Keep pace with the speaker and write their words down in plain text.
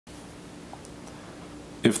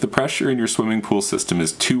If the pressure in your swimming pool system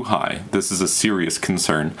is too high, this is a serious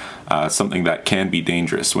concern, something that can be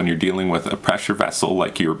dangerous. When you're dealing with a pressure vessel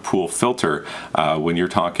like your pool filter, when you're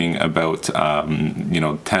talking about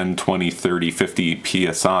 10, 20, 30,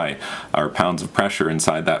 50 psi or pounds of pressure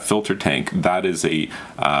inside that filter tank, that is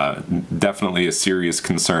definitely a serious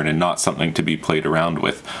concern and not something to be played around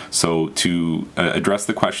with. So to address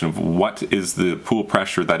the question of what is the pool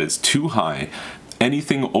pressure that is too high,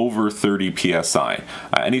 anything over 30 psi,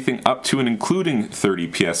 anything up to and including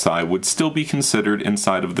 30 psi would still be considered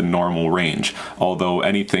inside of the normal range, although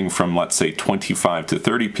anything from, let's say, 25 to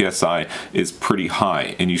 30 psi is pretty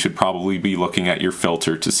high, and you should probably be looking at your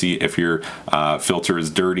filter to see if your filter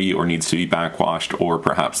is dirty or needs to be backwashed, or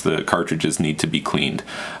perhaps the cartridges need to be cleaned.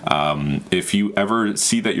 If you ever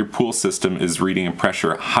see that your pool system is reading a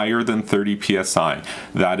pressure higher than 30 psi,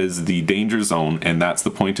 that is the danger zone, and that's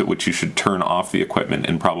the point at which you should turn off the equipment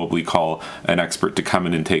and probably call an expert to come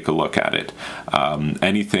in and take a look at it.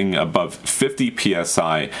 Anything above 50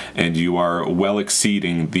 psi and you are well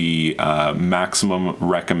exceeding the maximum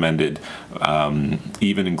recommended,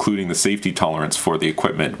 even including the safety tolerance for the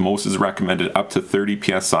equipment. Most is recommended up to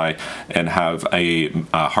 30 psi and have a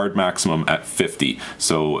hard maximum at 50.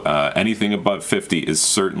 So anything above 50 is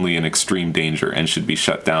certainly an extreme danger and should be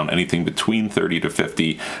shut down. Anything between 30 to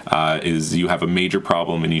 50 is you have a major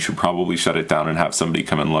problem, and you should probably shut it down and have somebody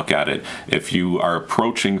come and look at it. If you are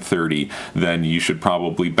approaching 30, then you should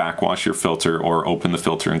probably backwash your filter or open the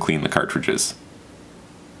filter and clean the cartridges.